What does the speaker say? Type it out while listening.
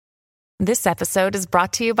This episode is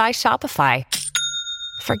brought to you by Shopify.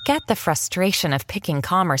 Forget the frustration of picking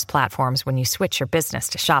commerce platforms when you switch your business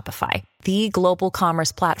to Shopify, the global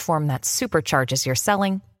commerce platform that supercharges your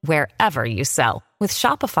selling wherever you sell. With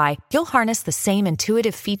Shopify, you'll harness the same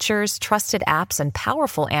intuitive features, trusted apps, and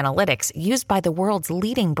powerful analytics used by the world's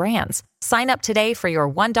leading brands. Sign up today for your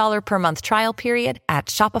 $1 per month trial period at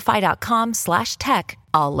shopify.com/tech,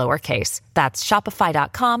 all lowercase. That's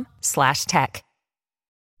shopify.com/tech.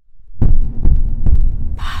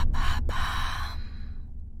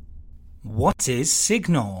 What is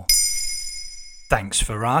Signal? Thanks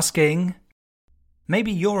for asking.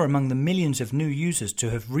 Maybe you're among the millions of new users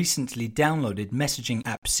to have recently downloaded messaging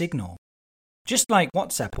app Signal. Just like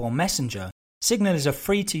WhatsApp or Messenger, Signal is a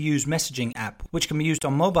free-to-use messaging app which can be used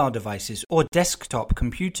on mobile devices or desktop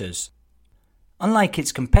computers. Unlike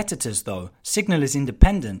its competitors though, Signal is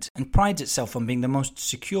independent and prides itself on being the most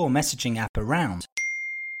secure messaging app around.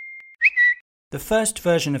 The first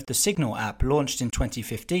version of the Signal app launched in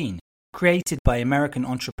 2015, created by American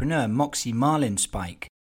entrepreneur Moxie Marlinspike.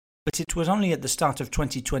 But it was only at the start of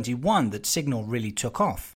 2021 that Signal really took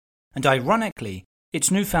off. And ironically,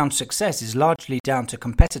 its newfound success is largely down to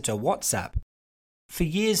competitor WhatsApp. For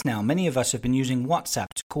years now, many of us have been using WhatsApp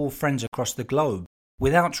to call friends across the globe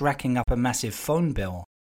without racking up a massive phone bill.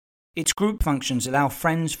 Its group functions allow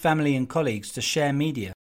friends, family and colleagues to share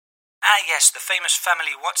media. Ah yes, the famous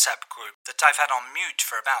family WhatsApp group that I've had on mute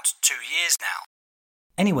for about 2 years now.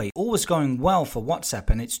 Anyway, all was going well for WhatsApp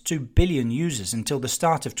and its 2 billion users until the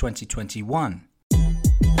start of 2021.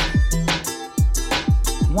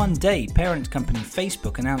 One day, parent company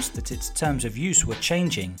Facebook announced that its terms of use were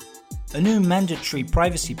changing. A new mandatory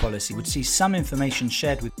privacy policy would see some information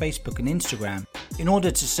shared with Facebook and Instagram in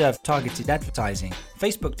order to serve targeted advertising.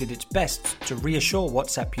 Facebook did its best to reassure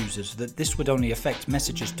WhatsApp users that this would only affect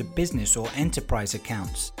messages to business or enterprise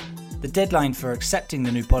accounts. The deadline for accepting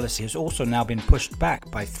the new policy has also now been pushed back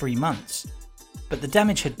by 3 months. But the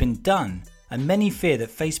damage had been done, and many fear that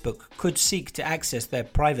Facebook could seek to access their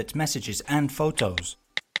private messages and photos.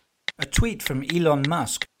 A tweet from Elon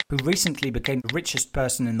Musk, who recently became the richest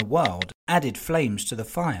person in the world, added flames to the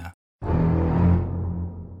fire.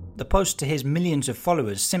 The post to his millions of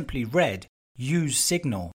followers simply read, "Use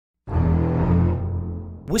Signal."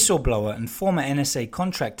 Whistleblower and former NSA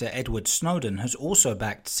contractor Edward Snowden has also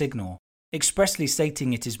backed Signal, expressly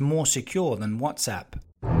stating it is more secure than WhatsApp.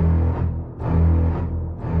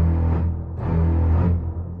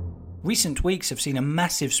 Recent weeks have seen a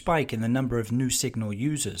massive spike in the number of new Signal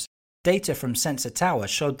users. Data from Sensor Tower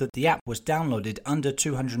showed that the app was downloaded under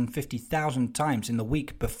 250,000 times in the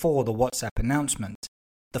week before the WhatsApp announcement.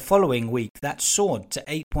 The following week, that soared to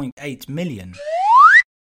 8.8 million.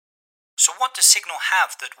 So what does Signal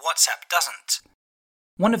have that WhatsApp doesn't?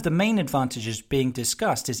 One of the main advantages being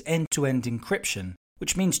discussed is end-to-end encryption,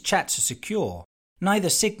 which means chats are secure. Neither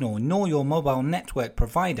Signal nor your mobile network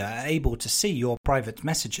provider are able to see your private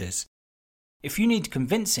messages. If you need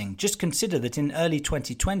convincing, just consider that in early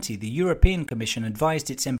 2020 the European Commission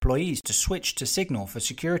advised its employees to switch to Signal for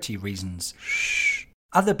security reasons.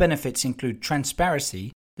 Other benefits include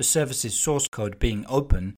transparency, the service's source code being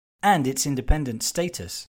open, and its independent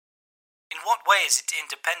status. In what way is it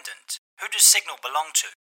independent? Who does Signal belong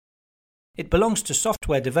to? It belongs to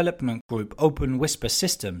software development group Open Whisper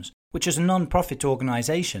Systems, which is a non-profit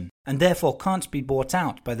organisation and therefore can't be bought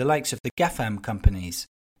out by the likes of the GAFAM companies.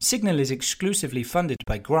 Signal is exclusively funded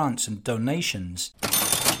by grants and donations.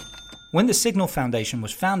 When the Signal Foundation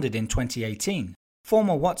was founded in 2018,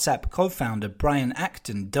 former WhatsApp co-founder Brian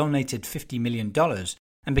Acton donated $50 million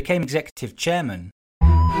and became executive chairman.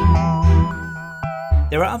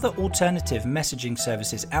 There are other alternative messaging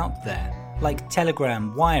services out there, like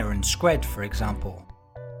Telegram, Wire and Scred for example.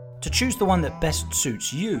 To choose the one that best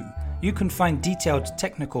suits you, you can find detailed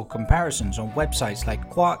technical comparisons on websites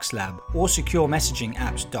like QuarksLab or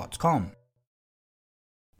SecureMessagingApps.com.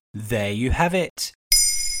 There you have it.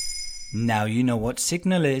 Now you know what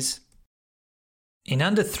Signal is. In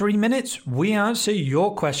under 3 minutes, we answer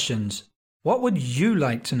your questions. What would you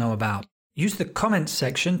like to know about? Use the comments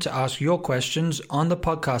section to ask your questions on the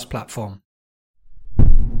podcast platform.